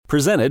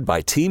Presented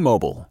by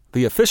T-Mobile,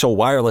 the official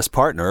wireless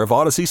partner of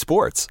Odyssey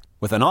Sports.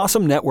 With an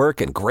awesome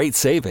network and great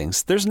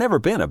savings, there's never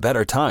been a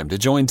better time to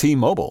join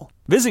T-Mobile.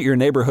 Visit your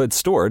neighborhood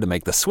store to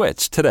make the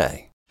switch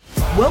today.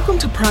 Welcome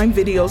to Prime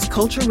Video's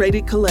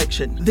Culture-Rated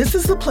Collection. This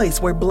is the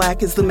place where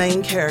Black is the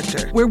main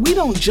character, where we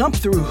don't jump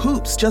through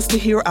hoops just to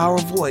hear our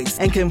voice,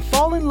 and can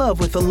fall in love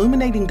with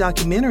illuminating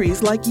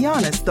documentaries like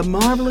Giannis, The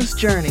Marvelous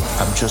Journey.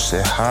 I'm just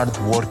a hard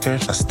worker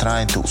that's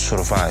trying to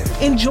survive.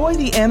 Enjoy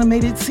the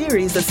animated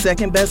series, The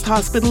Second Best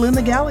Hospital in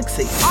the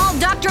Galaxy. All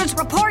doctors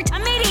report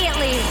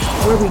immediately!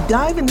 Where we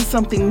dive into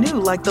something new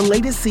like the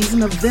latest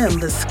season of Them,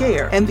 The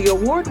Scare, and the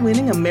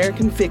award-winning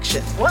American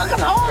Fiction. Welcome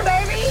home,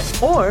 baby!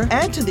 Or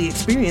add to the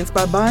experience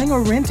by buying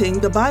or renting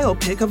the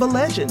biopic of a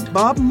legend,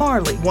 Bob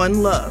Marley,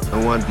 One Love.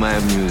 I want my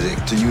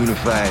music to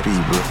unify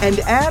people. And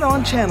add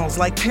on channels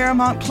like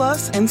Paramount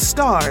Plus and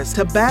Stars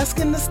to bask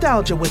in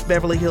nostalgia with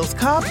Beverly Hills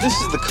Cop. This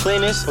is the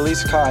cleanest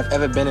police car I've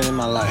ever been in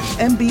my life.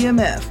 And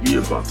BMF.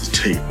 You're about to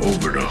take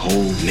over the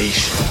whole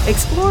nation.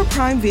 Explore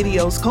Prime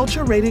Video's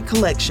Culture-Rated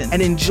Collection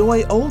and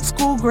enjoy old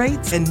school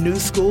greats and new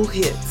school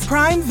hits.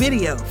 Prime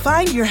Video.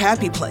 Find your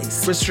happy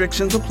place.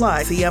 Restrictions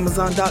apply. See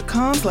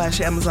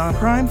Amazon.com/Amazon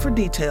Prime for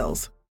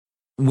details.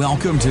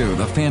 Welcome to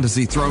the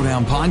Fantasy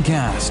Throwdown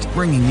Podcast,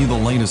 bringing you the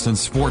latest in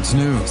sports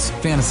news,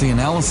 fantasy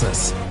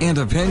analysis, and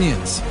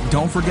opinions.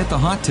 Don't forget the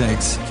hot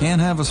takes.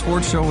 Can't have a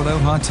sports show without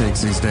hot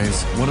takes these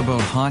days. What about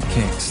hot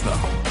cakes, though?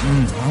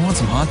 I want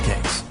some hot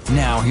cakes.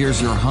 Now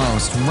here's your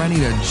host, ready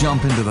to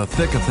jump into the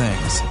thick of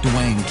things,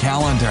 Dwayne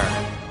Callender.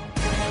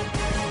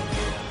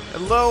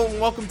 Hello and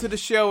welcome to the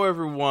show,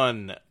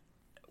 everyone.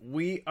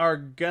 We are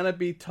going to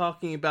be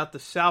talking about the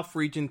South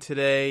region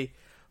today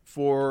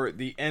for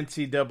the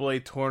NCAA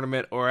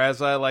tournament, or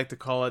as I like to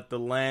call it, the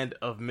land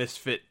of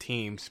misfit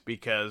teams,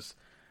 because,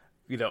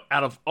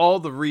 out of all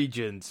the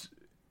regions,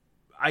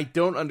 I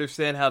don't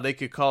understand how they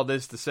could call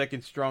this the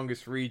second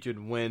strongest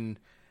region when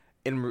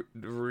in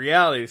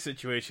reality the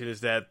situation is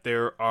that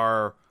there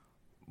are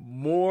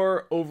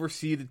more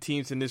overseeded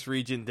teams in this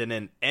region than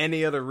in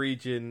any other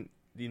region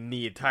in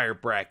the entire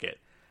bracket.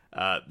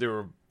 There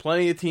were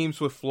plenty of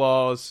teams with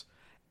flaws,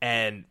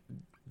 and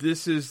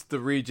this is the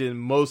region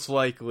most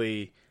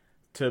likely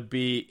to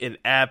be an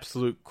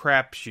absolute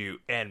crapshoot,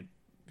 and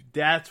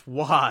that's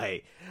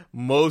why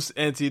most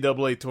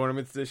NCAA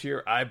tournaments this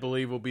year, I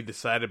believe, will be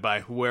decided by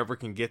whoever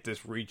can get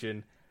this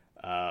region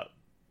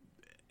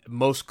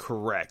most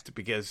correct,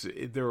 because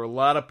there are a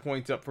lot of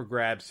points up for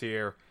grabs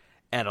here,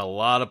 and a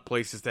lot of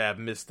places to have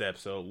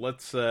missteps. So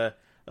let's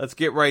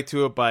get right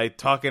to it by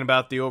talking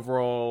about the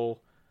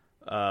overall,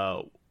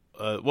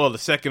 the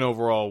second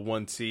overall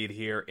one seed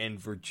here in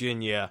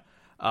Virginia.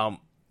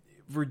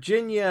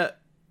 Virginia,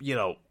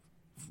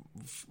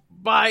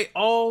 by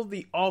all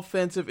the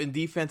offensive and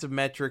defensive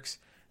metrics,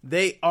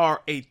 they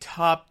are a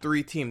top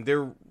 3 team.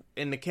 They're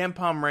in the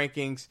KenPom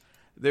rankings.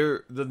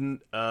 They're the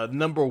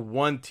number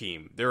 1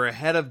 team. They're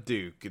ahead of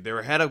Duke. They're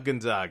ahead of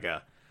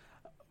Gonzaga.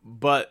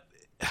 But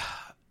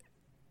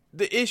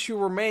the issue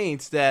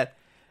remains that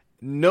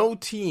no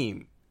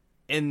team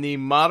in the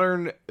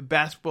modern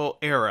basketball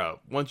era,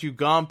 once you've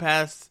gone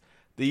past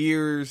the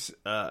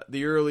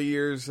early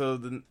years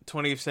of the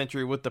 20th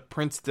century with the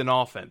Princeton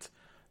offense,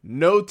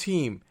 no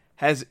team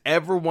has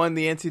ever won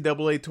the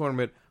NCAA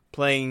tournament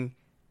playing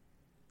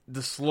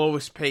the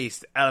slowest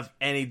pace out of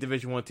any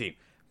Division I team.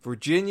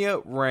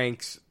 Virginia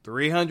ranks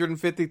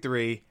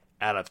 353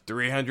 out of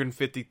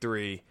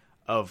 353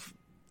 of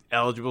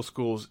eligible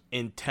schools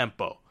in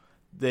tempo.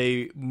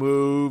 They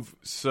move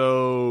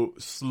so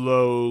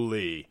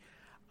slowly.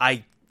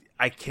 I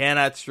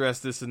cannot stress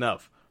this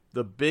enough.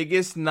 The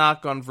biggest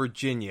knock on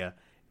Virginia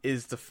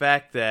is the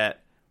fact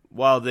that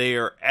while they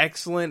are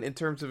excellent in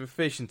terms of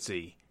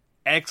efficiency,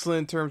 excellent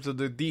in terms of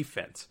their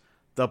defense,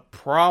 the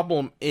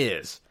problem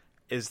is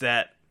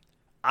that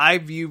I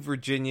view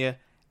Virginia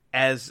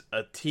as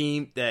a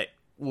team that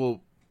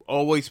will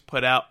always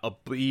put out a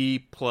B+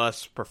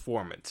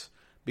 performance,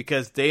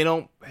 because they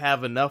don't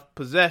have enough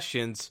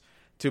possessions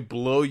to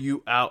blow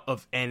you out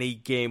of any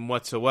game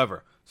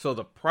whatsoever. So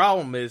the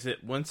problem is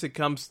that once it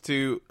comes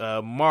to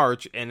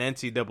March and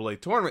NCAA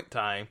tournament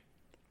time,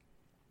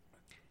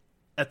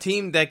 a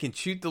team that can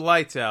shoot the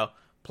lights out,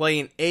 play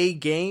an A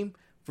game,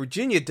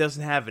 Virginia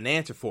doesn't have an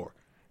answer for.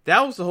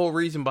 That was the whole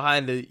reason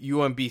behind the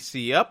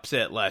UMBC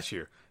upset last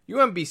year.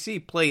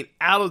 UMBC played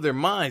out of their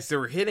minds. They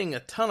were hitting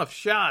a ton of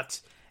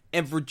shots,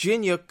 and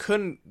Virginia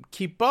couldn't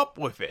keep up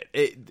with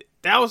it.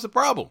 That was the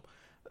problem.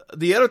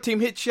 The other team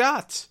hit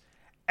shots.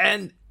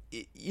 And,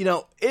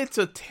 it's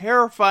a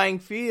terrifying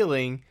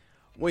feeling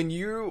when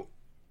you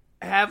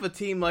have a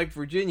team like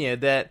Virginia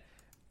that,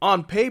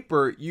 on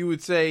paper, you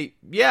would say,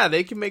 yeah,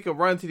 they can make a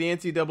run to the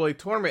NCAA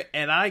tournament,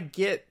 and I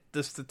get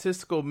the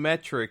statistical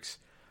metrics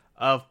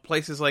of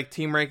places like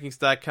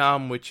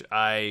TeamRankings.com, which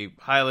I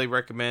highly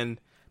recommend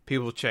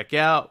people check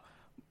out.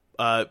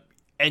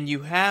 And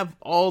you have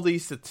all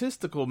these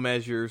statistical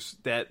measures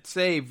that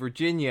say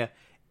Virginia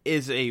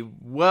is a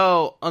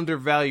well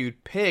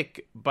undervalued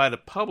pick by the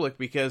public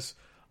because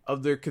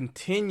of their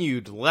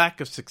continued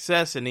lack of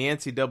success in the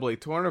NCAA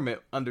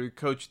tournament under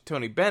coach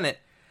Tony Bennett.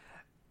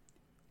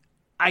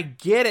 I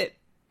get it,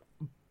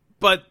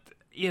 but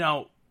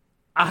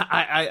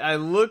I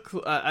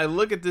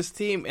look at this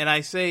team and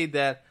I say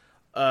that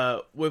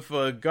with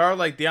a guard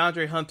like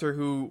DeAndre Hunter,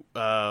 who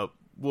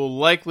will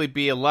likely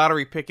be a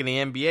lottery pick in the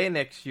NBA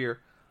next year,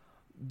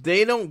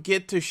 they don't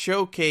get to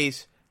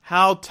showcase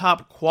how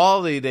top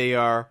quality they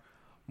are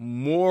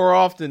more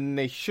often than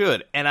they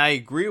should. And I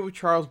agree with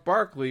Charles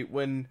Barkley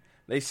when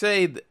they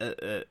say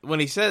when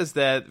he says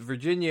that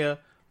Virginia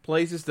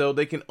plays as though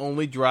they can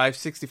only drive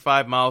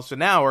 65 miles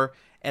an hour,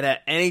 and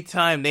at any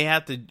time they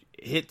have to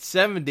hit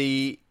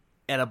 70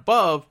 and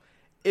above,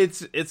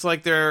 it's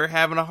like they're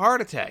having a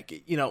heart attack.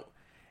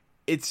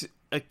 It's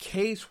a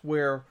case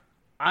where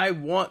I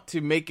want to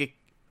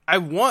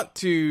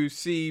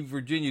see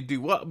Virginia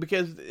do well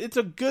because it's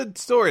a good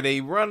story.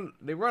 They run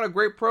a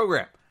great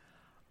program.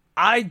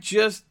 I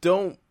just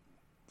don't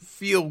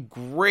feel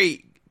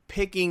great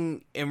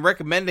picking and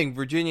recommending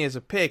Virginia as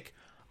a pick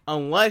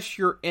unless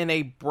you're in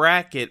a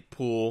bracket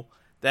pool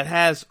that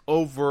has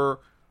over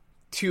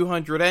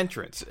 200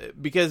 entrants,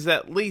 because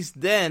at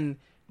least then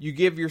you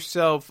give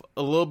yourself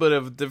a little bit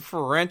of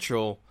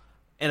differential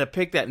and a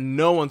pick that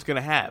no one's going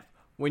to have.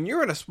 When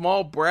you're in a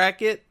small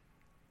bracket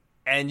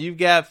and you've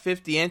got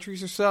 50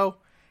 entries or so,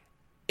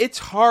 it's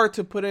hard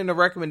to put in a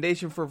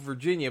recommendation for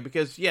Virginia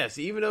because, yes,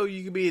 even though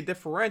you could be a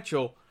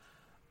differential,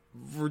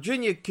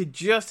 Virginia could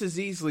just as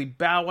easily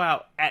bow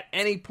out at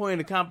any point in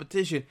the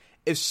competition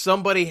if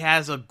somebody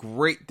has a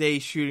great day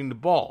shooting the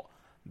ball.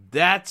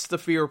 That's the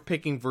fear of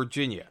picking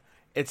Virginia.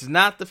 It's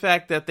not the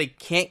fact that they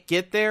can't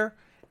get there.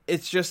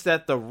 It's just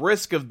that the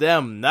risk of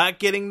them not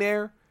getting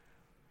there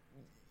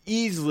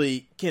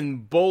easily can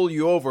bowl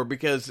you over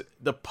because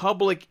the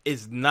public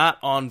is not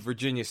on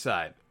Virginia's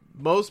side.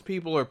 Most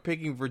people are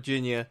picking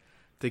Virginia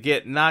to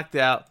get knocked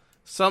out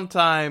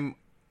sometime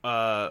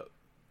in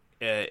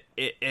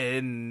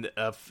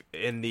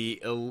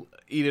the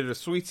either the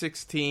Sweet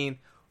 16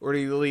 or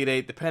the Elite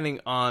 8, depending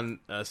on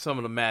some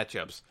of the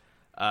matchups.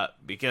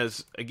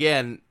 Because,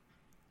 again,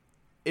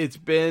 it's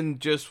been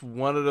just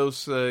one of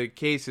those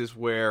cases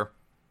where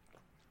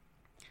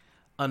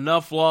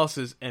enough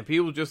losses and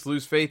people just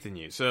lose faith in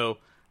you. So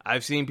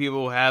I've seen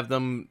people have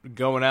them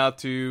going out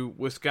to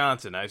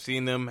Wisconsin. I've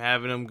seen them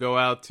having them go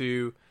out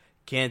to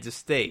Kansas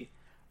State.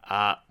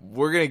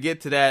 We're going to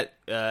get to that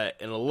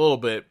in a little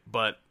bit,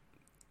 but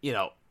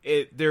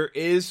there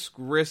is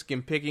risk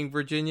in picking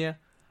Virginia.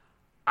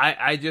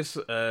 I just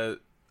have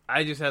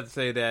to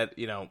say that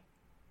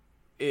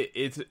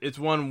it's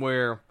one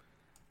where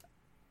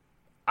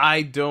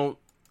I don't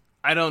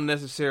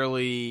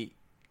necessarily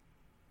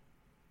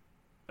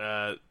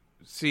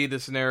see the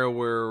scenario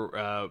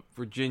where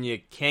Virginia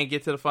can't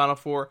get to the Final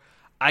Four.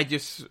 I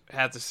just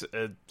have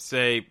to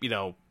say,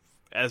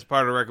 as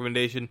part of the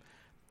recommendation,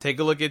 take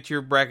a look at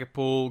your bracket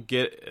pool.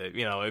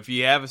 If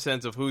you have a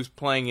sense of who's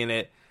playing in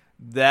it,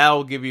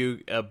 that'll give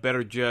you a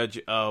better judge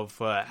of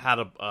how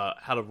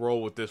to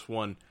roll with this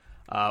one.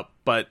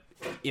 But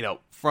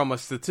from a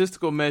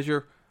statistical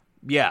measure,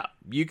 yeah,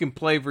 you can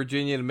play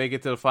Virginia to make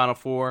it to the Final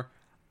Four.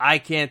 I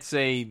can't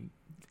say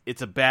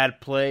it's a bad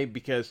play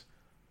because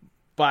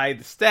by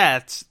the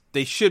stats,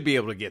 they should be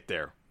able to get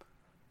there.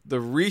 The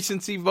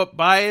recency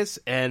bias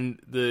and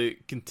the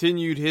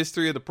continued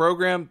history of the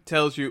program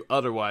tells you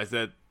otherwise,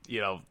 that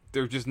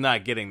they're just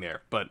not getting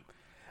there. But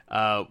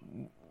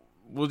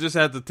we'll just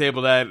have to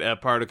table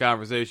that part of the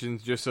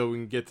conversations just so we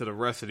can get to the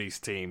rest of these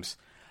teams.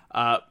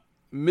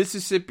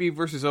 Mississippi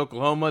versus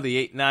Oklahoma,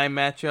 the 8-9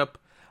 matchup.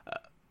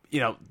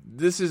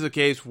 This is a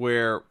case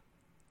where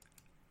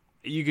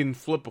you can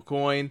flip a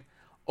coin.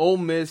 Ole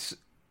Miss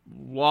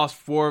lost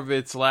 4 of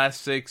its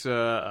last 6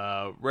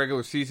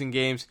 regular season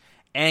games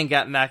and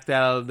got knocked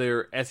out of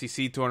their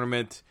SEC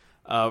tournament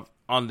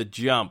on the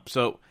jump.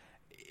 So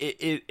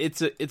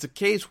it's a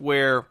case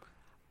where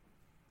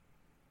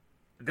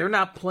they're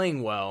not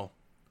playing well,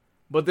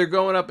 but they're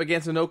going up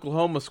against an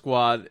Oklahoma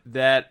squad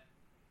that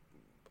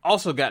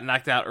also got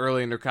knocked out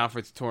early in their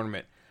conference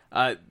tournament.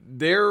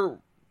 Their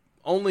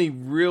only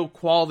real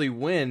quality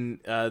win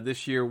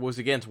this year was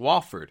against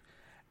Wofford.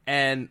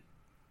 And,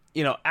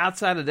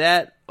 outside of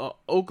that,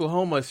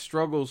 Oklahoma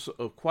struggles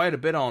quite a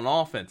bit on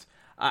offense.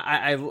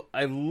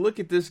 I look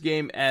at this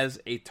game as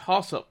a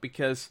toss-up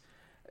because,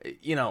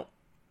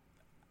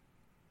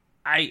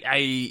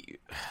 I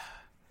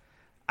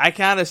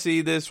kind of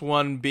see this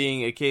one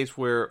being a case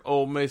where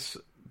Ole Miss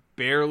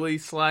barely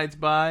slides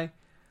by,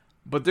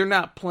 but they're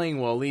not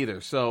playing well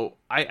either. So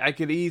I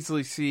could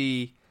easily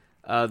see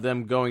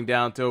them going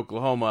down to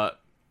Oklahoma.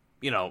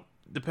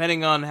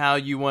 Depending on how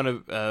you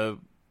want to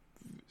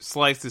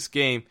slice this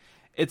game,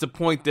 it's a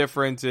point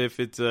difference if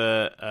it's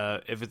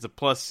a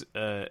plus,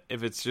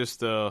 if it's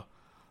just a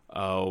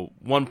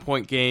 1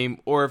 point game,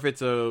 or if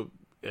it's a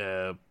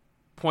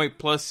point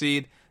plus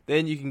seed,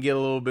 then you can get a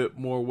little bit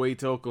more weight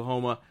to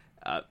Oklahoma.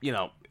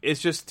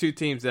 It's just 2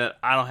 teams that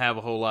I don't have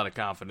a whole lot of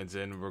confidence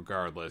in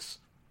regardless.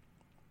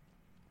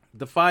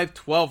 The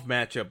 5-12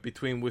 matchup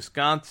between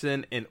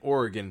Wisconsin and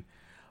Oregon.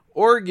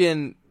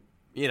 Oregon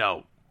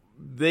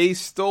they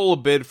stole a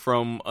bit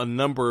from a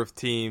number of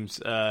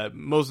teams,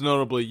 most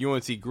notably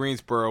UNC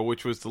Greensboro,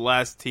 which was the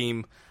last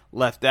team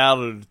left out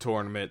of the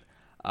tournament,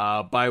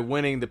 by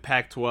winning the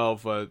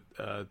Pac-12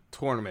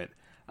 tournament.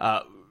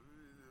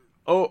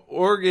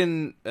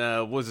 Oregon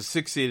was a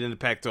 6th seed in the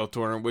Pac-12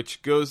 tournament,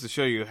 which goes to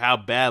show you how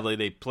badly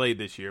they played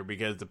this year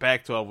because the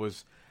Pac-12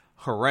 was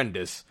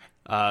horrendous.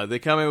 They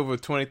come in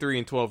with a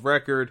 23-12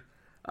 record.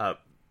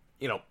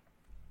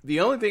 The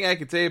only thing I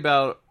can say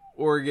about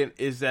Oregon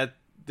is that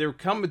they're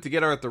coming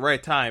together at the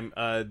right time.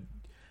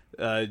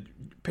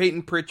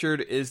 Peyton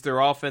Pritchard is their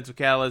offensive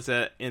catalyst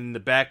in the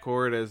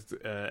backcourt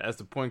as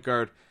the point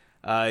guard.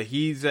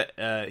 He's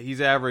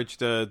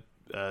averaged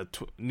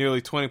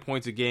nearly 20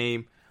 points a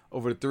game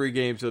over the 3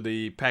 games of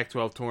the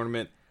Pac-12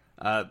 tournament.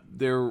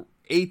 They're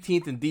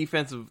 18th in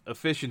defensive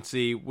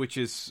efficiency, which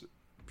is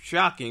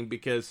shocking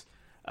because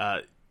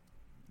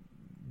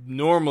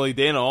normally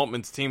Dana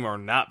Altman's team are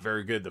not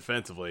very good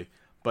defensively.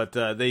 But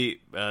they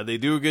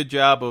do a good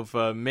job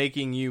of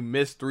making you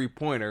miss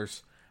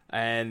 3-pointers,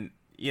 and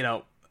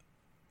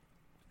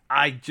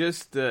I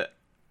just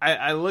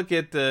I look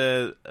at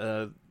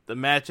the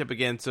matchup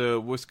against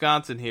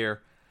Wisconsin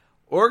here.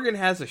 Oregon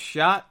has a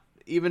shot,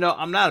 even though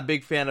I'm not a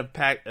big fan of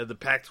the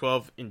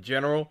Pac-12 in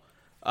general.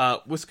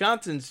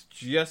 Wisconsin's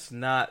just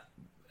not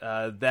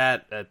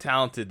that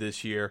talented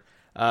this year.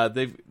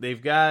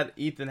 They've got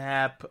Ethan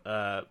Happ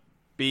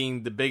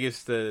being the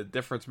biggest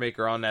difference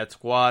maker on that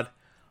squad.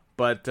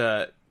 But,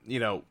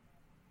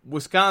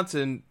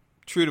 Wisconsin,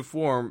 true to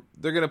form,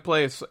 they're going to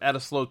play at a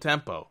slow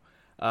tempo.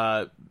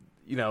 They're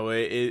ranked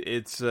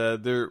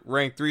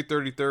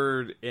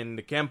 333rd in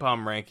the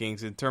KenPom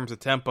rankings in terms of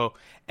tempo.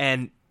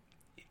 And,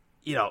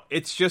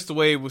 it's just the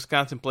way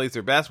Wisconsin plays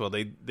their basketball.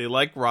 They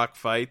like rock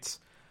fights.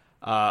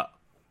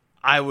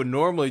 I would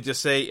normally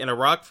just say in a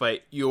rock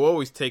fight, you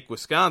always take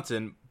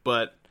Wisconsin,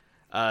 but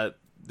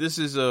this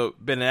has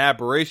been an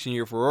aberration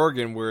year for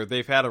Oregon where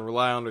they've had to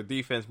rely on their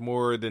defense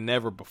more than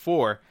ever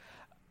before.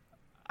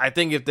 I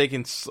think if they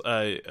can,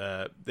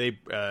 they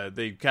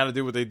kind of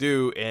do what they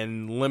do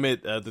and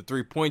limit the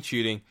 3-point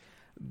shooting,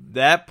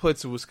 that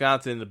puts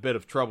Wisconsin in a bit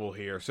of trouble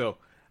here. So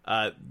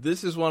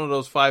this is one of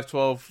those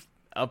 5-12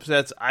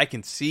 upsets I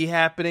can see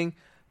happening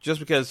just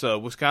because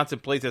Wisconsin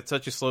plays at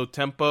such a slow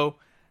tempo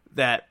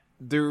that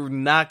they're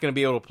not going to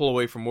be able to pull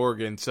away from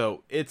Oregon.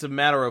 So it's a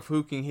matter of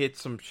who can hit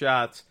some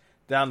shots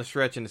down the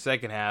stretch in the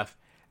second half,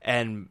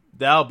 and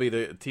that'll be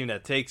the team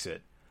that takes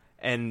it.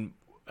 And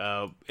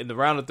in the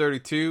round of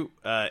 32,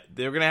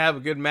 they're going to have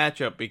a good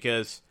matchup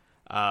because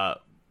the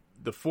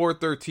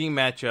 4-13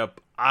 matchup,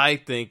 I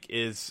think,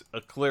 is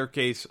a clear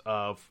case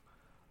of,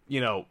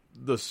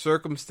 the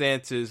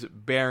circumstances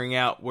bearing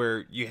out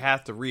where you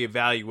have to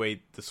reevaluate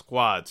the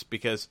squads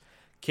because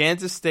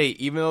Kansas State,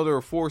 even though they're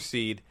a 4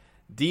 seed,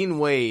 Dean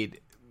Wade,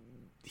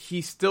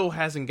 he still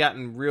hasn't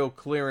gotten real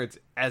clearance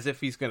as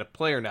if he's going to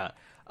play or not.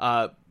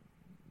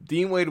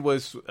 Dean Wade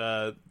was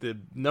the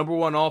number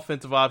 1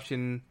 offensive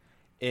option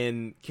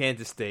in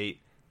Kansas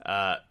State,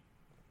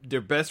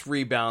 their best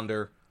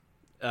rebounder.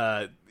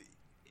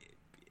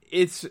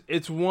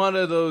 It's one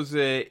of those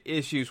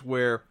issues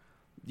where,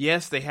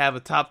 yes, they have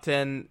a top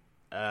 10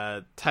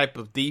 type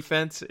of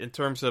defense in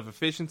terms of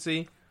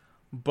efficiency,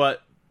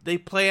 but they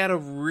play at a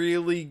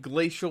really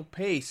glacial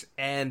pace,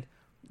 and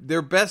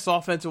their best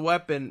offensive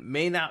weapon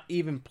may not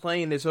even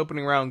play in this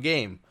opening round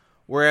game.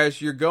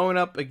 Whereas you're going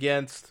up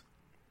against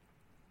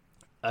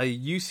a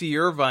UC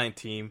Irvine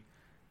team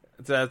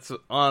that's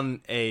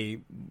on a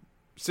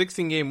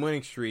 16-game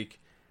winning streak.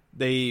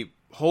 They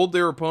hold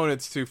their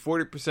opponents to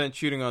 40%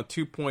 shooting on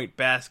 2-point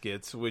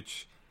baskets,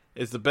 which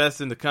is the best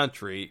in the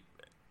country.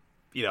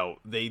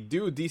 They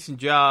do a decent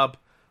job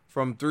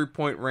from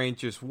 3-point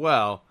range as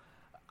well.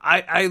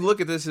 I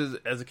look at this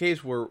as a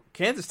case where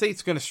Kansas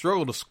State's going to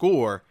struggle to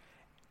score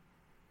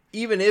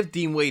even if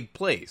Dean Wade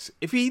plays.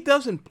 If he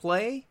doesn't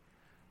play,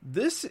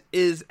 this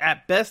is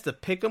at best a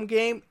pick'em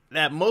game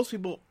that most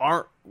people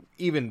aren't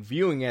even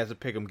viewing as a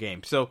pick'em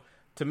game. So,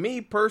 to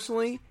me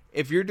personally,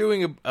 if you're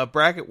doing a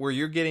bracket where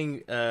you're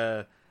getting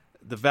the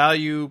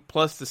value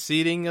plus the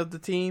seeding of the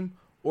team,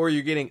 or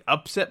you're getting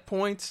upset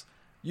points,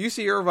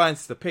 UC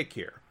Irvine's the pick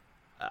here.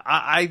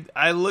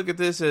 I look at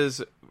this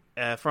as,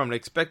 from an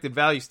expected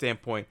value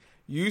standpoint,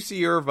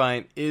 UC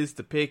Irvine is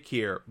the pick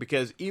here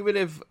because even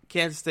if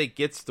Kansas State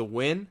gets the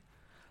win,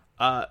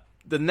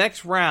 the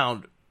next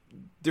round,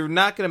 they're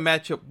not going to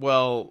match up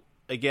well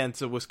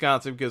against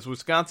Wisconsin because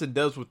Wisconsin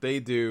does what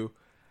they do,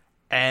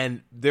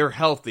 and they're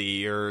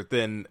healthier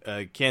than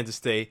Kansas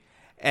State.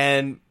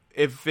 And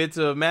if it's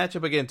a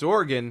matchup against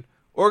Oregon,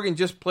 Oregon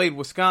just played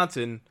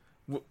Wisconsin,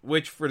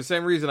 which for the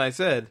same reason I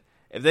said,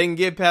 if they can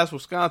get past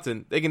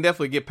Wisconsin, they can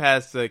definitely get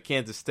past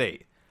Kansas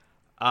State.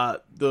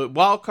 The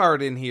wild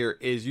card in here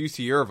is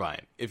UC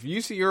Irvine. If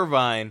UC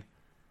Irvine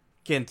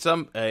can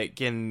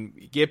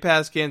get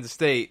past Kansas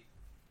State,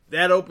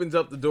 that opens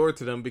up the door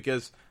to them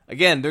because,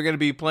 again, they're going to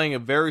be playing a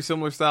very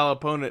similar style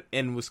opponent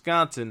in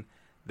Wisconsin.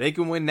 They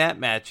can win that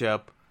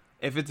matchup.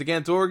 If it's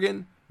against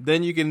Oregon,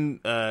 then you can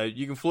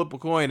flip a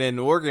coin, and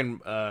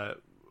Oregon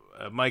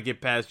might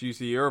get past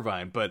UC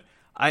Irvine. But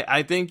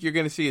I think you're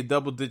going to see a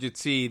double-digit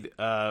seed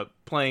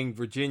playing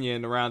Virginia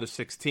in the round of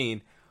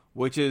 16,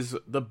 which is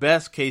the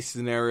best case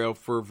scenario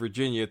for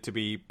Virginia, to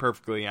be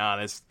perfectly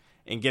honest,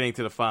 in getting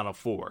to the Final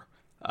Four,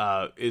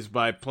 is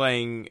by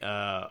playing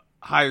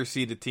higher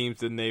seeded teams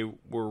than they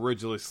were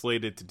originally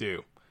slated to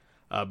do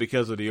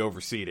because of the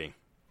overseeding.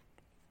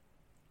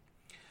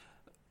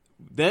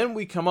 Then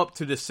we come up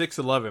to the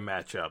 6-11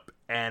 matchup,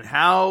 and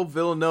how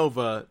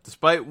Villanova,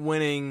 despite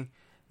winning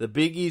the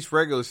Big East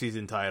regular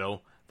season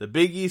title, the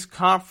Big East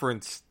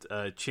Conference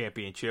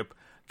championship,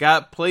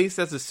 got placed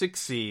as a 6th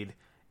seed.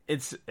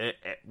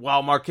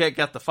 While Marquette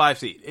got the 5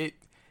 seed.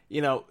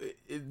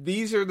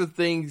 These are the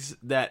things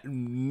that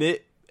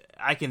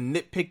I can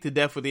nitpick to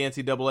death with the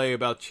NCAA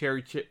about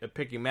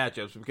cherry-picking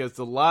matchups, because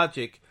the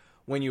logic,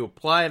 when you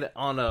apply it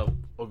on a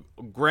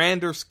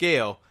grander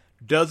scale,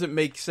 doesn't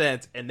make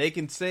sense, and they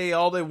can say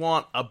all they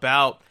want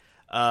about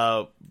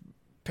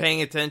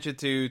paying attention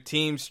to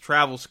teams'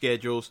 travel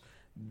schedules.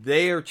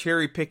 They are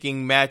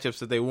cherry-picking matchups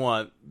that they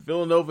want.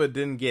 Villanova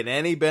didn't get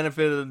any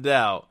benefit of the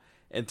doubt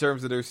in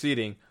terms of their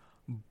seeding,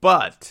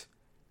 but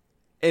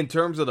in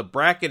terms of the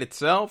bracket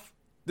itself,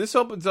 this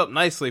opens up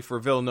nicely for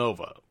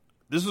Villanova.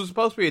 This was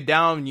supposed to be a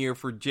down year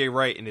for Jay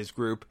Wright and his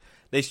group.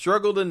 They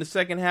struggled in the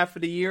second half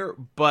of the year,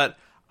 but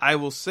I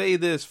will say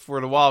this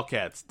for the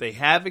Wildcats. They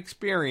have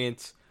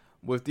experience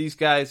with these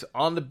guys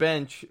on the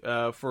bench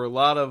for a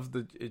lot of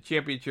the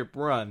championship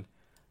run.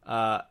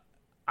 I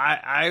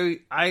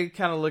kind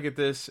of look at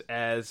this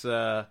as,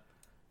 a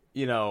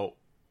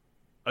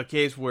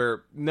case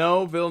where,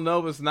 no,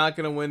 Villanova's not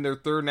going to win their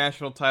 3rd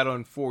national title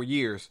in 4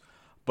 years,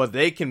 but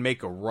they can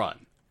make a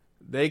run.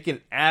 They can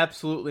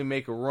absolutely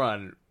make a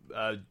run,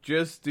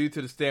 just due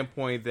to the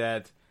standpoint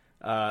that,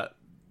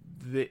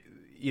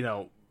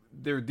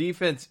 their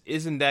defense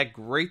isn't that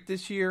great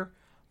this year,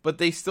 but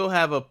they still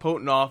have a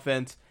potent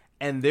offense,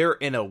 and they're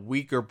in a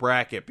weaker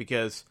bracket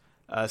because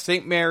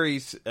St.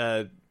 Mary's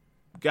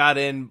got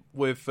in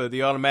with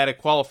the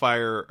automatic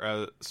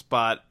qualifier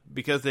spot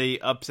because they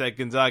upset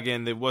Gonzaga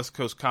in the West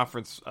Coast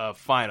Conference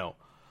final.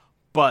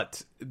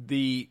 But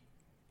the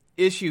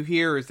issue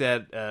here is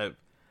that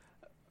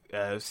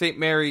St.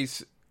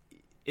 Mary's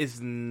is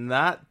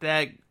not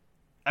that.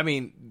 I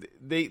mean,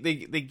 they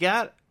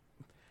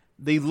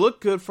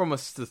look good from a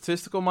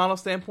statistical model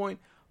standpoint,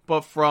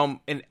 but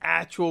from an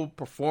actual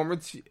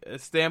performance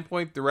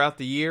standpoint throughout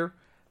the year,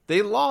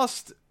 they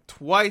lost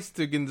twice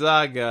to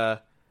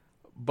Gonzaga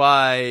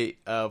by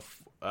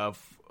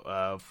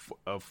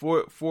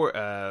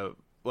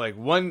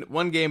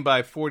one game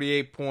by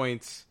 48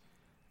 points,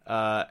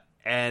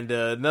 and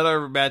another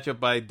matchup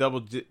by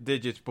double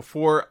digits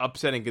before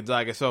upsetting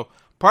Gonzaga. So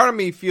part of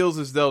me feels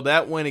as though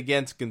that win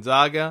against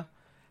Gonzaga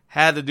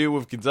had to do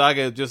with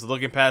Gonzaga just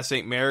looking past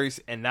St. Mary's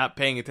and not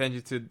paying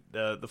attention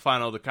to the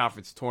final of the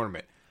conference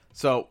tournament.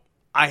 So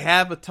I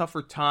have a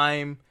tougher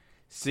time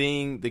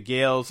seeing the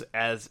Gales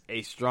as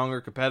a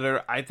stronger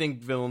competitor. I think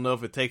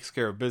Villanova takes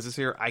care of business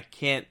here. I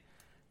can't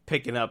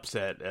pick an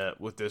upset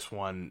with this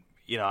one.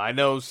 I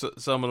know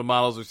some of the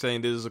models are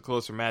saying this is a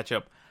closer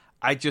matchup.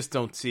 I just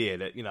don't see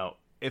it.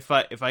 If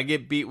I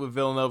get beat with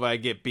Villanova, I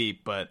get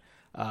beat. But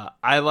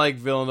I like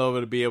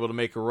Villanova to be able to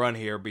make a run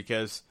here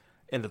because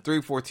in the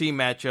 3-14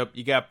 matchup,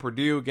 you got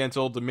Purdue against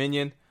Old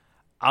Dominion.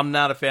 I'm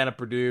not a fan of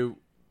Purdue.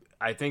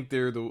 I think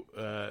they're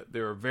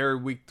a very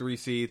weak 3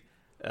 seed.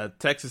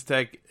 Texas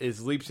Tech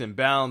is leaps and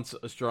bounds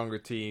a stronger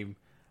team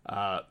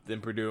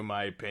than Purdue, in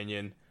my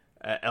opinion.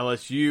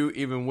 LSU,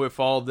 even with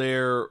all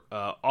their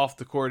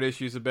off-the-court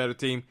issues, a better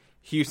team.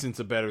 Houston's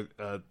a better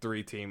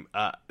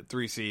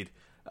 3 seed.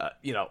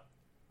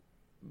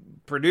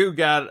 Purdue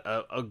got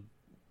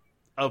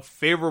a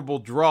favorable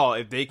draw.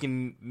 If they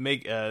can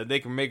make a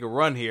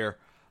run here,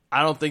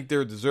 I don't think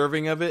they're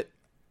deserving of it.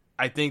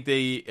 I think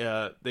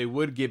they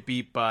would get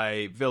beat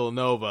by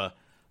Villanova,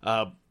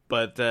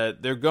 but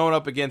they're going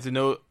up against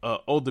an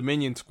Old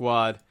Dominion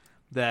squad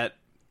that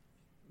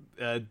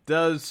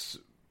does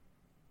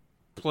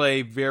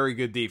play very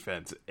good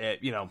defense.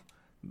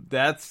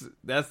 That's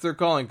their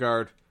calling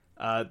card.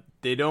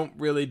 They don't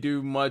really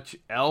do much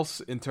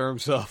else in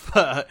terms of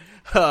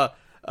that'll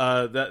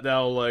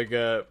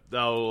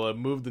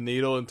move the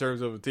needle in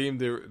terms of a team.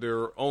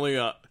 They're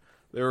only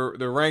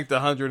they're ranked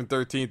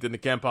 113th in the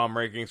KenPom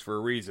rankings for a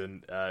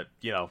reason.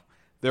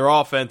 Their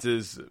offense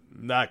is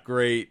not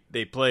great.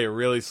 They play a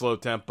really slow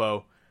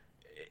tempo.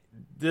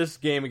 This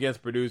game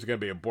against Purdue is going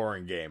to be a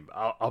boring game.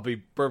 I'll be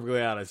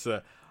perfectly honest.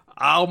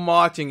 I'm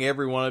watching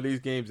every one of these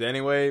games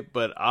anyway,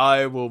 but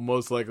I will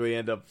most likely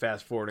end up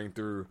fast forwarding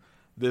through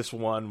this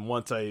one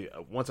once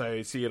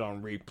I see it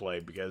on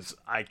replay, because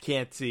I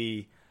can't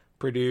see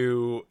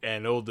Purdue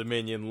and Old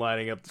Dominion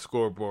lining up the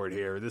scoreboard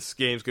here. This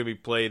game's going to be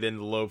played in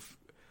the low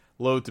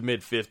to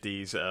mid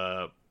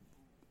 50s.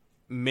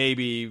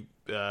 Maybe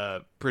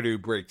Purdue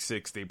breaks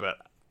 60, but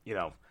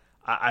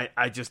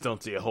I just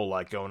don't see a whole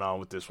lot going on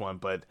with this one.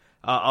 But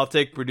I'll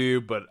take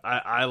Purdue, but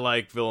I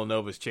like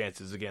Villanova's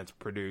chances against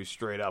Purdue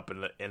straight up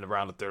in the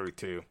round of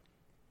 32.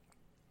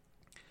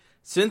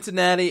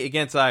 Cincinnati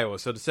against Iowa.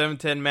 So the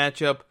 7-10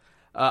 matchup.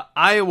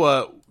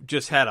 Iowa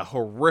just had a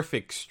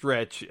horrific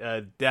stretch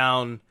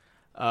down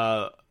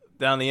the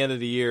end of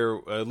the year,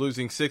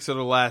 losing 6 of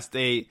the last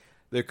 8.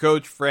 Their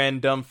coach, Fran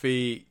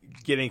Dunphy,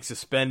 getting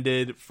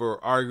suspended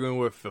for arguing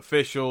with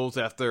officials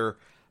after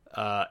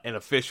an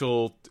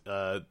official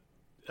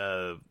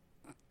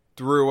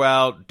threw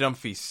out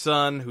Dunphy's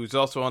son, who's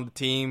also on the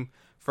team,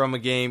 from a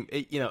game.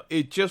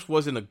 It just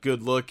wasn't a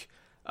good look.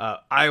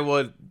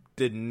 Iowa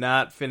did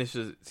not finish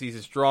the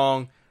season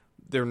strong.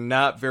 They're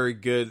not very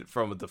good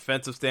from a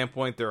defensive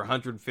standpoint. They're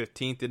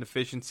 115th in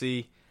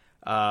efficiency.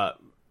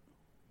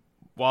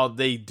 While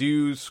they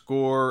do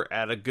score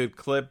at a good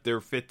clip, they're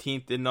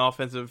 15th in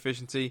offensive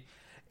efficiency.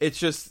 It's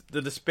just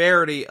the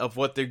disparity of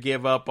what they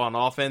give up on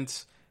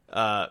offense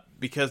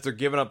because they're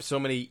giving up so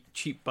many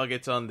cheap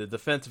buckets on the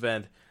defensive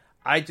end.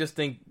 I just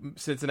think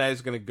Cincinnati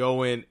is going to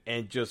go in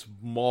and just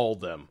maul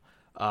them.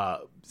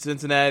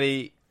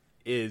 Cincinnati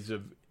is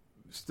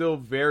still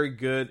very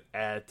good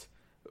at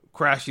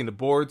crashing the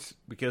boards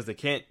because they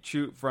can't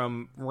shoot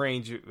from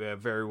range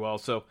very well.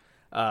 So,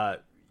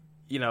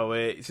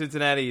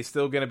 Cincinnati is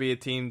still going to be a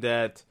team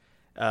that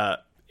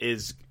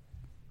is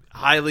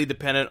highly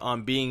dependent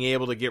on being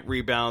able to get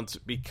rebounds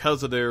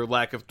because of their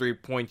lack of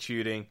three-point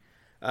shooting.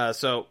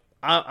 So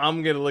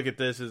I'm going to look at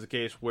this as a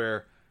case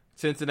where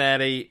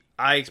Cincinnati,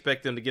 I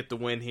expect them to get the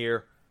win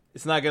here.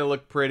 It's not going to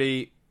look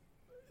pretty,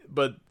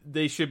 but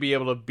they should be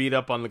able to beat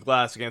up on the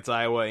glass against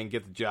Iowa and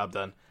get the job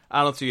done.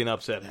 I don't see an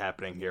upset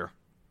happening here.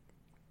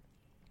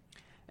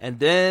 And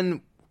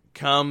then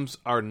comes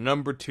our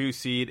number 2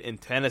 seed in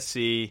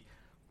Tennessee,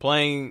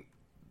 playing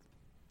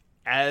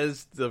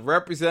as the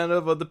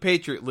representative of the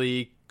Patriot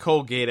League,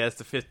 Colgate as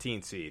the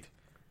 15th seed.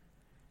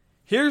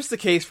 Here's the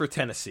case for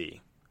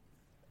Tennessee.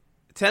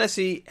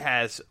 Tennessee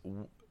has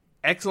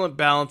excellent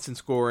balance in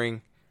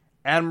scoring.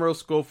 Admiral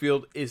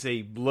Schofield is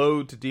a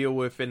load to deal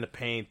with in the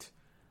paint.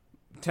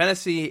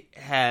 Tennessee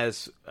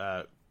has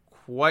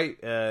quite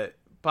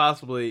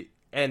possibly,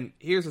 and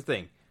here's the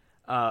thing,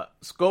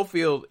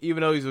 Schofield,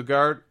 even though he's a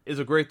guard, is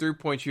a great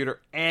three-point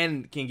shooter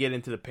and can get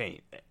into the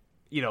paint.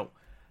 The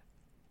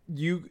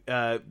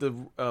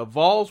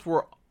Vols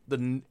were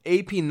the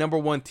AP number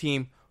 1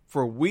 team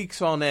for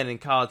weeks on end in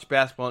college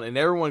basketball, and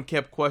everyone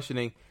kept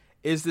questioning,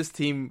 is this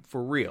team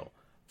for real?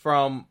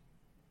 From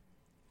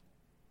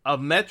a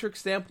metric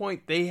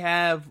standpoint, they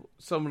have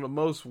some of the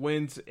most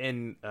wins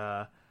in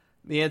the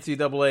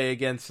NCAA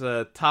against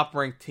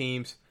top-ranked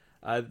teams.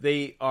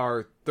 They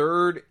are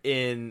 3rd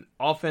in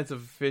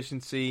offensive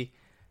efficiency.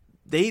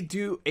 They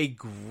do a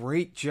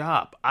great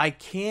job. I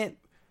can't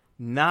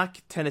knock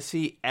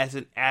Tennessee as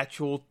an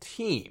actual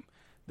team.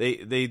 They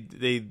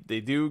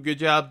do a good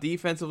job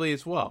defensively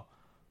as well.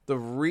 The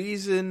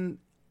reason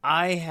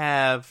I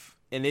have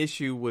an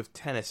issue with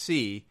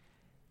Tennessee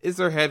is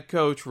their head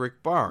coach,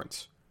 Rick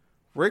Barnes.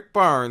 Rick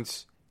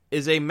Barnes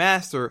is a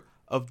master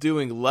of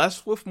doing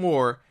less with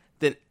more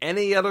than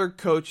any other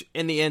coach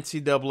in the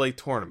NCAA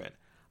tournament.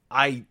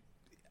 I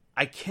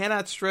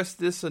cannot stress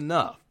this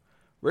enough.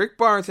 Rick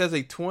Barnes has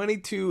a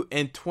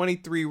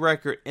 22-23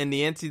 record in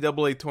the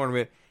NCAA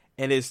tournament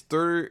and is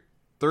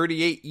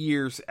 38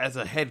 years as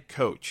a head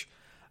coach.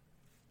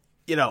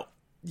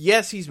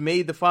 Yes, he's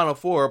made the Final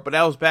Four, but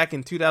that was back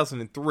in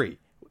 2003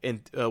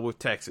 with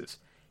Texas.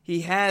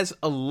 He has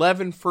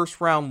 11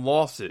 first-round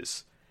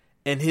losses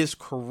in his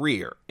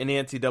career in the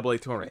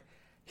NCAA tournament.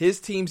 His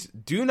teams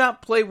do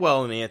not play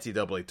well in the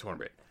NCAA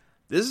tournament.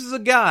 This is a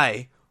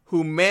guy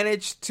who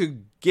managed to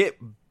get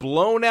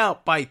blown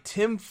out by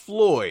Tim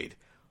Floyd,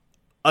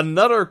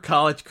 another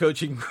college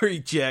coaching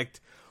reject,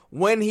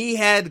 when he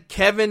had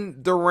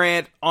Kevin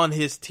Durant on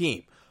his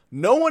team.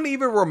 No one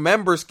even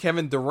remembers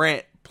Kevin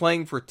Durant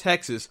playing for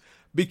Texas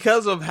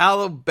because of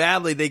how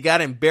badly they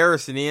got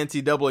embarrassed in the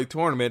NCAA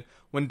tournament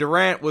when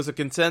Durant was a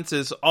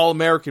consensus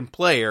All-American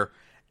player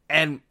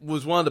and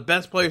was one of the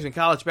best players in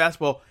college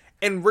basketball,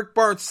 and Rick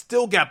Barnes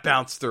still got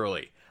bounced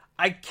early.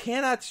 I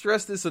cannot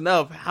stress this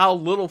enough, how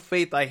little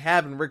faith I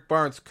have in Rick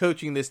Barnes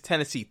coaching this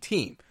Tennessee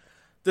team.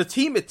 The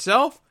team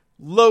itself,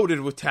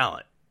 loaded with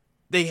talent.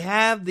 They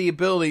have the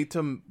ability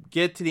to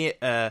get to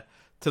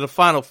the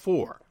Final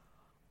Four.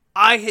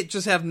 I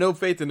just have no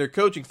faith in their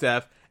coaching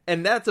staff,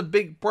 and that's a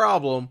big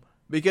problem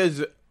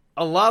because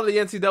a lot of the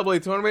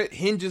NCAA tournament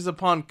hinges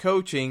upon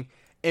coaching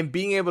and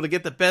being able to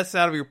get the best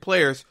out of your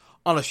players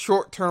on a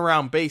short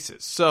turnaround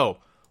basis. So,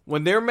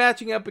 when they're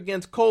matching up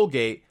against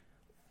Colgate,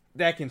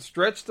 that can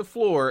stretch the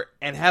floor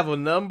and have a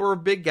number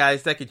of big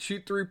guys that can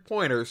shoot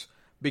three-pointers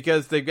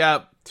because they've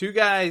got 2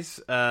 guys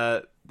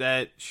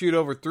that shoot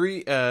over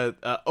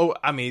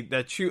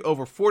that shoot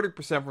over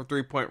 40% from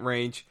three-point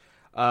range.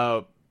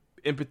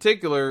 In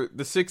particular,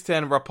 the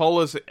 6'10"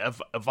 Rapolas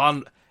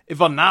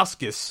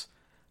Ivanauskas.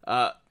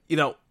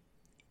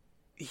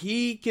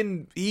 He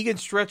can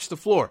stretch the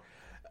floor.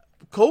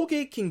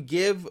 Colgate can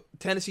give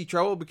Tennessee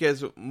trouble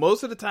because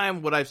most of the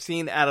time what I've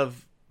seen out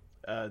of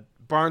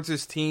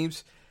Barnes'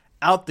 teams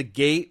out the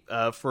gate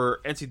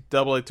for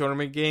NCAA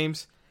tournament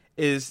games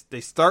is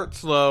they start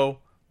slow,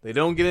 they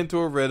don't get into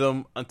a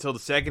rhythm until the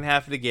second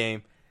half of the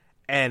game,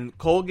 and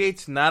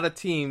Colgate's not a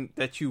team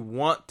that you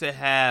want to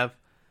have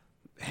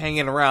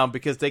hanging around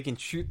because they can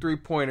shoot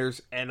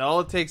 3-pointers, and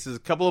all it takes is a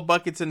couple of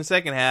buckets in the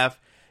second half.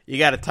 You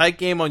got a tight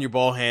game on your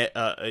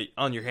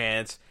on your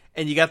hands,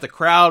 and you got the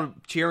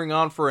crowd cheering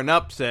on for an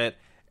upset,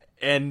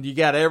 and you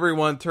got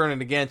everyone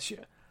turning against you.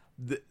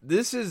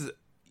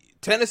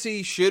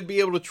 Tennessee should be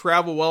able to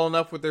travel well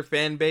enough with their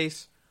fan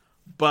base,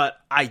 but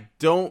I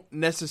don't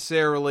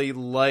necessarily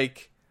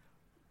like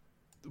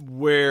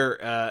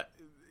where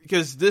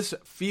because this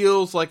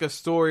feels like a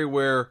story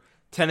where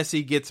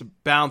Tennessee gets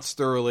bounced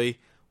early,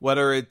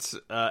 whether it's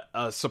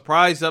a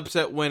surprise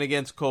upset win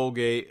against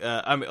Colgate,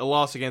 a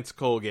loss against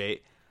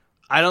Colgate.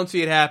 I don't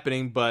see it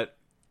happening, but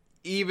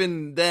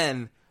even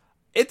then,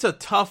 it's a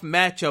tough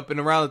matchup in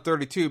the round of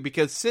 32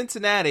 because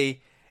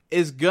Cincinnati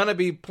is going to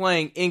be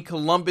playing in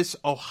Columbus,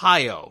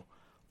 Ohio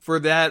for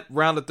that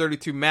round of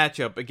 32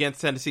 matchup against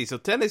Tennessee. So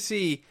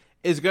Tennessee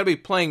is going to be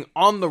playing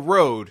on the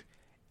road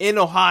in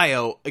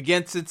Ohio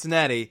against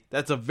Cincinnati.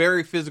 That's a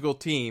very physical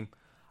team.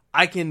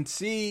 I can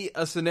see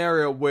a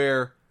scenario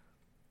where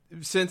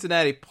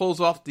Cincinnati pulls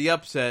off the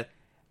upset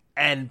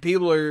and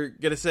people are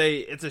going to say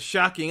it's a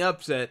shocking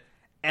upset.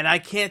 And I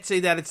can't say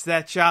that it's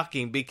that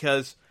shocking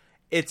because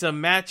it's a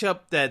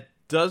matchup that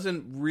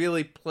doesn't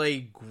really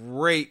play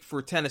great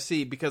for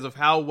Tennessee because of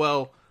how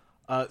well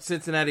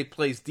Cincinnati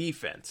plays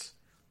defense.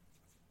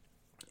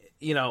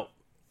 You know,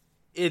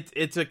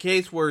 it's a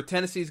case where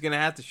Tennessee's going to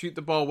have to shoot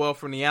the ball well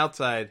from the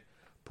outside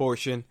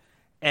portion.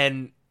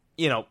 And,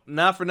 you know,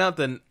 not for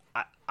nothing,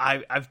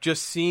 I've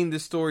just seen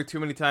this story too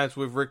many times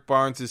with Rick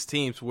Barnes'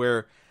 teams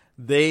where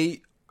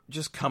they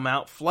just come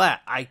out flat.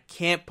 I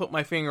can't put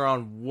my finger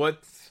on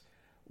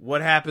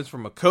what happens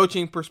from a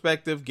coaching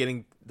perspective,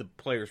 getting the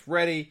players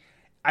ready.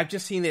 I've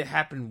just seen it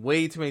happen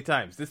way too many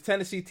times. This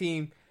Tennessee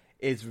team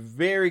is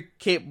very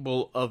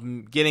capable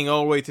of getting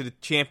all the way to the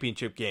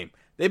championship game.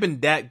 They've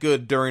been that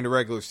good during the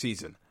regular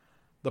season.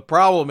 The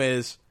problem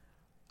is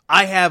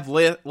I have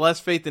less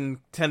faith in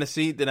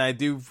Tennessee than I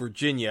do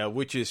Virginia,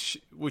 which is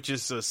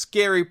a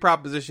scary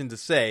proposition to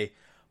say,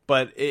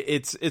 but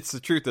it's the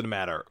truth of the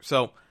matter.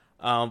 So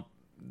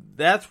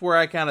that's where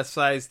I kind of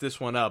size this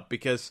one up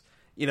because,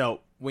 you know,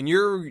 when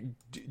you're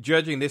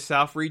judging this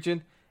South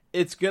region,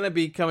 it's going to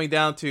be coming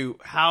down to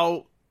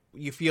how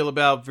you feel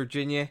about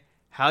Virginia,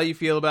 how you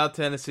feel about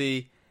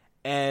Tennessee,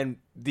 and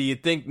do you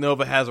think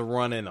Nova has a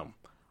run in them?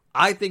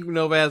 I think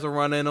Nova has a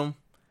run in them.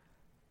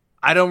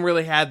 I don't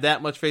really have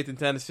that much faith in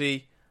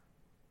Tennessee,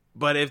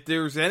 but if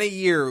there's any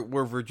year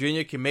where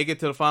Virginia can make it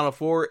to the Final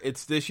Four,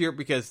 it's this year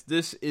because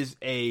this is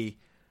a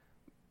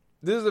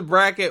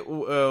bracket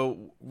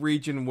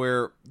region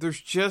where there's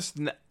just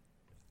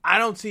I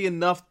don't see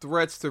enough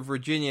threats to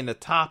Virginia in the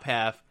top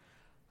half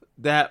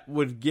that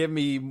would give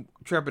me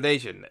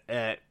trepidation.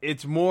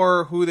 It's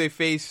more who they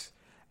face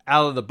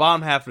out of the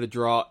bottom half of the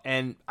draw,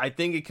 and I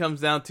think it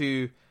comes down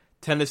to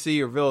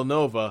Tennessee or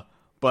Villanova.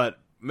 But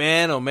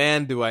man, oh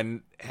man, do I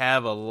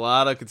have a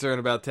lot of concern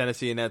about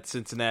Tennessee in that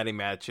Cincinnati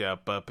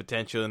matchup,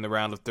 potential in the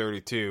round of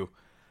 32,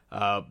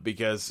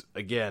 because,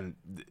 again,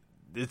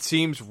 it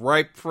seems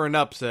ripe for an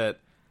upset,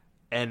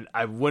 and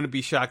I wouldn't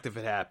be shocked if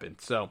it happened.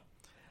 So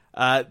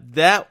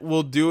that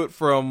will do it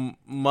from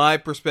my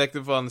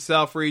perspective on the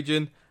South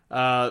region.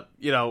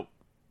 You know,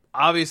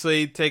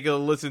 obviously take a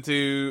listen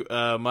to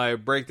my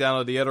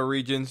breakdown of the other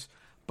regions,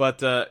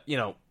 but you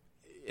know,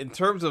 in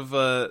terms of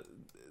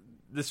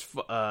this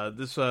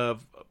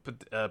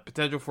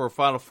potential for a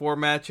Final Four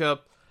matchup,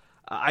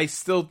 I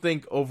still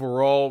think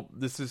overall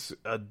this is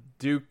a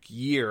Duke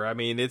year. I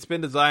mean, it's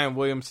been the Zion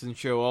Williamson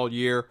show all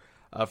year.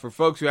 For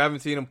folks who haven't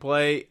seen him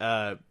play,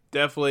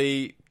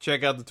 definitely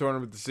check out the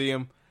tournament to see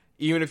him.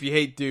 Even if you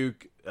hate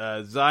Duke,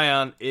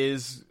 Zion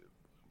is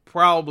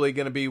probably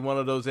going to be one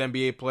of those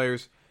NBA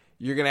players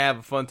you're going to have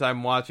a fun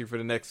time watching for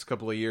the next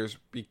couple of years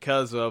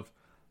because of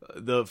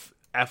the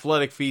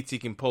athletic feats he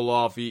can pull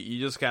off. You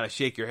just kind of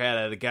shake your head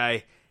at a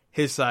guy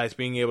his size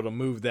being able to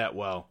move that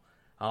well.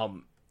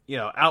 You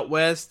know, out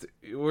west,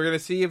 we're going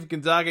to see if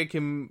Gonzaga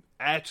can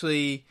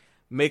actually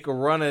make a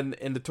run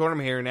in the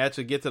tournament here and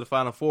actually get to the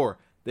Final Four.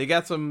 They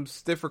got some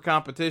stiffer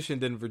competition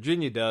than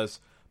Virginia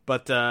does,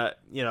 but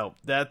you know,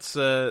 that's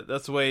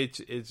the way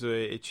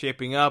it's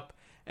shaping up.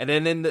 And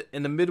then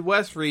in the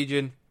Midwest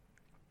region,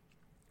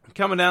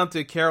 coming down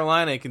to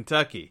Carolina and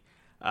Kentucky,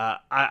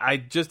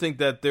 I just think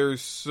that they're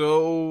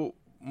so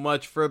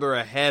much further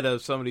ahead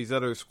of some of these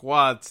other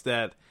squads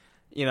that,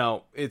 you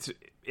know, it's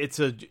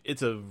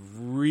a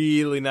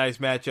really nice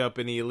matchup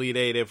in the Elite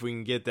Eight if we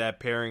can get that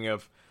pairing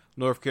of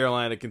North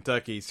Carolina and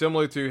Kentucky,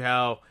 similar to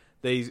how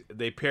they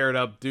paired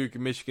up Duke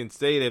and Michigan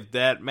State. If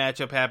that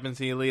matchup happens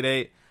in the Elite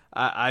Eight,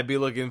 I'd be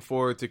looking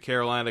forward to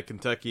Carolina,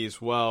 Kentucky as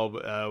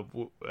well,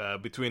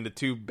 between the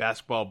two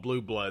basketball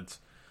blue bloods.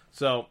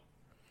 So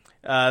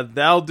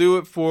that'll do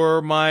it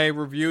for my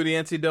review of the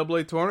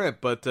NCAA tournament.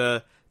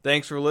 But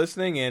thanks for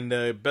listening,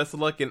 and best of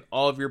luck in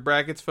all of your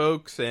brackets,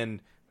 folks. And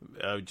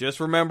just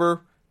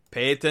remember,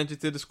 pay attention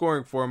to the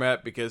scoring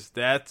format because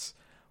that's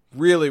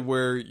really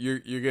where you're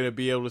going to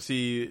be able to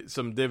see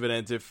some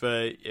dividends if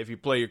you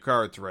play your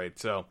cards right.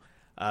 So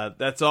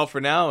that's all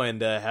for now,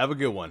 and have a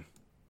good one.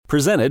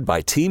 Presented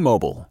by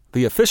T-Mobile,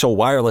 the official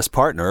wireless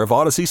partner of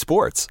Odyssey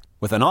Sports.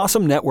 With an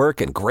awesome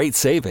network and great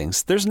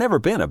savings, there's never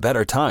been a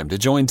better time to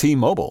join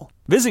T-Mobile.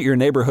 Visit your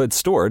neighborhood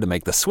store to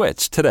make the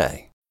switch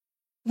today.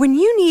 When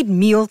you need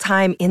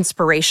mealtime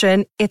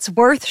inspiration, it's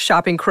worth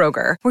shopping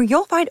Kroger, where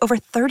you'll find over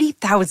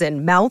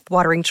 30,000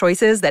 mouth-watering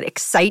choices that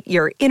excite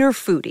your inner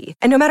foodie.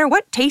 And no matter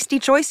what tasty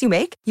choice you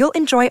make, you'll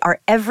enjoy our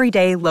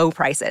everyday low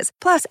prices,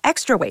 plus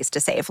extra ways to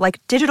save,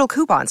 like digital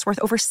coupons worth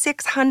over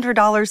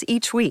 $600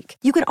 each week.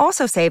 You can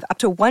also save up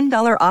to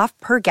 $1 off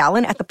per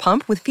gallon at the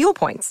pump with fuel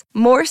points.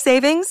 More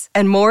savings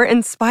and more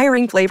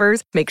inspiring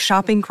flavors make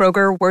shopping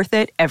Kroger worth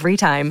it every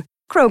time.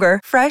 Kroger,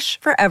 fresh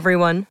for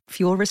everyone.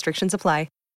 Fuel restrictions apply.